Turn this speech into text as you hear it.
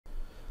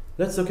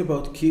Let's talk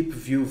about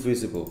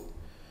KeepViewVisible.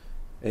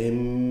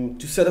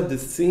 To set up the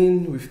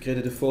scene, we've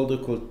created a folder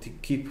called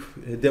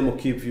demo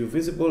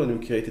KeepViewVisible, and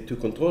we created two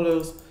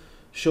controllers,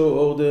 show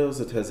orders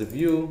that has a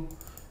view,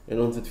 and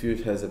on that view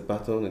it has a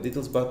button, a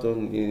details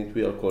button. In it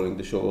we are calling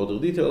the show order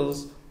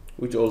details,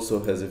 which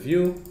also has a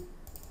view.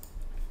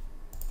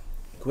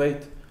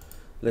 Great.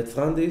 Let's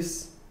run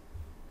this.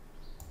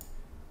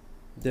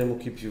 Demo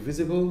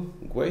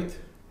KeepViewVisible. Great.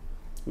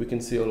 We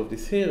can see all of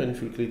this here, and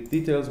if we click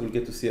details, we'll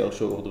get to see our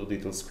show order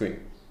details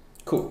screen.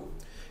 Cool.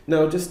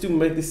 Now, just to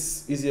make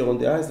this easier on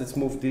the eyes, let's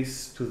move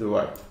this to the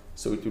right,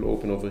 so it will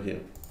open over here.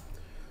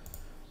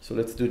 So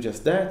let's do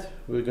just that.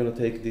 We're going to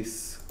take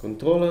this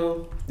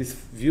controller, this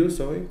view,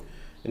 sorry,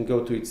 and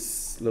go to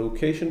its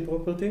location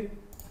property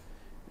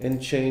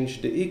and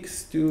change the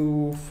X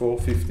to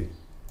 450.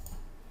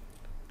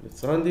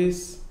 Let's run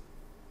this.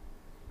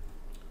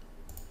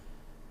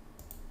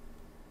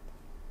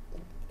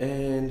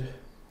 And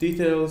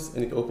details,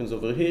 and it opens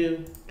over here.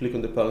 Click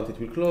on the parent, it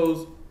will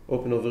close.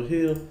 Open over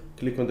here,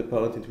 click on the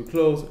parent, it will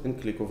close, and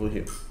click over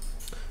here.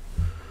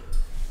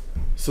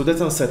 So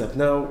that's our setup.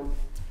 Now,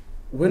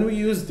 when we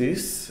use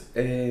this,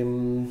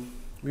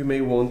 we may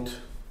want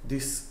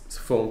this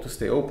form to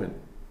stay open.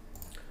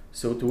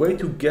 So the way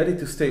to get it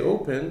to stay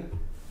open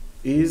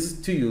is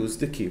to use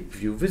the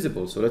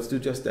KeepViewVisible. So let's do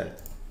just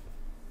that.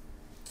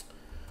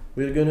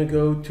 We're going to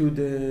go to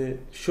the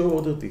show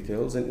order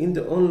details, and in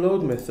the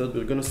onload method,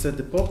 we're going to set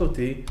the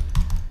property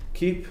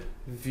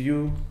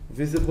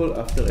KeepViewVisible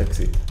after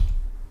exit.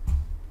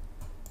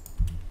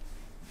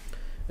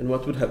 And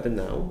what would happen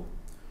now?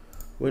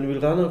 When we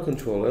run our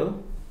controller,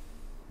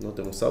 not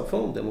demo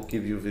subform, demo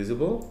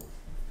KeepViewVisible,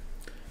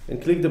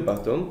 and click the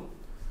button,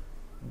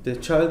 the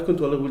child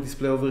controller will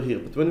display over here.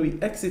 But when we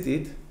exit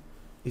it,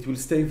 it will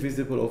stay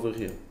visible over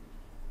here.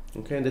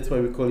 Okay, and that's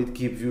why we call it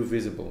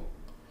KeepViewVisible.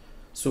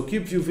 So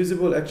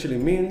KeepViewVisible actually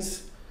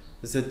means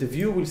that the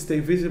view will stay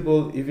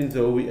visible even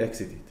though we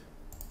exit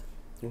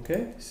it.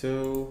 Okay,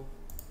 so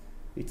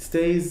it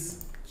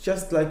stays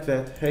just like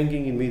that,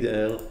 hanging in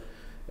mid-air,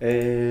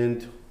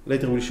 and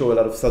later we'll show a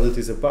lot of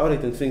subtleties about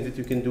it and things that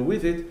you can do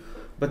with it.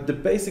 But the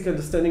basic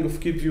understanding of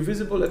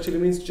KeepViewVisible actually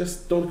means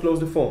just don't close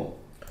the form.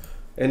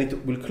 And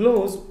it will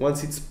close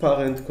once its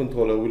parent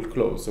controller will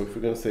close. So if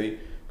we're going to say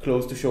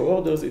close to show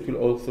orders, it will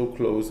also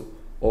close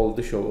all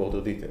the show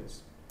order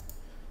details.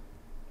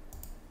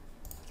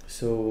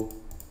 So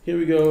here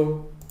we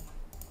go.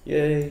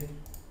 Yay.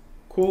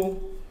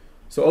 Cool.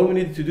 So all we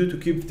need to do to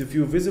keep the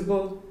view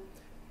visible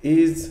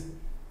is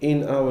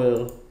in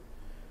our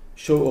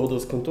show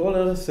orders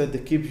controller, set the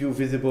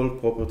KeepViewVisible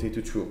property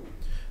to true.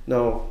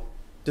 Now,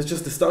 that's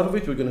just the start of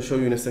it. We're going to show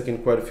you in a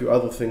second quite a few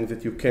other things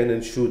that you can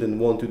and should and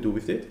want to do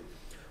with it.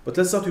 But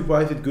let's start with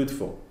why is it good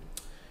for.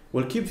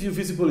 Well,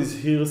 KeepViewVisible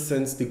is here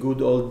since the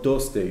good old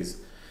DOS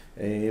days.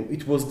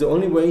 It was the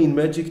only way in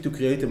Magic to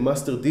create a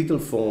master detail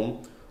form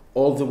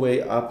all the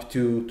way up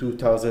to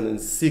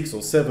 2006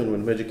 or 7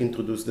 when Magic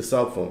introduced the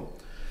subform.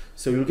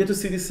 So you'll get to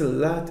see this a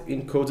lot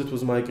in code that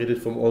was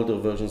migrated from older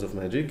versions of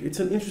Magic.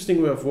 It's an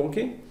interesting way of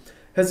working.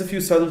 Has a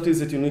few subtleties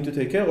that you need to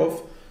take care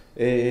of,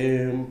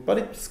 but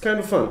it's kind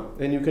of fun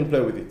and you can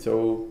play with it.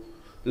 So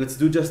let's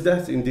do just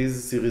that in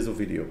this series of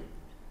video.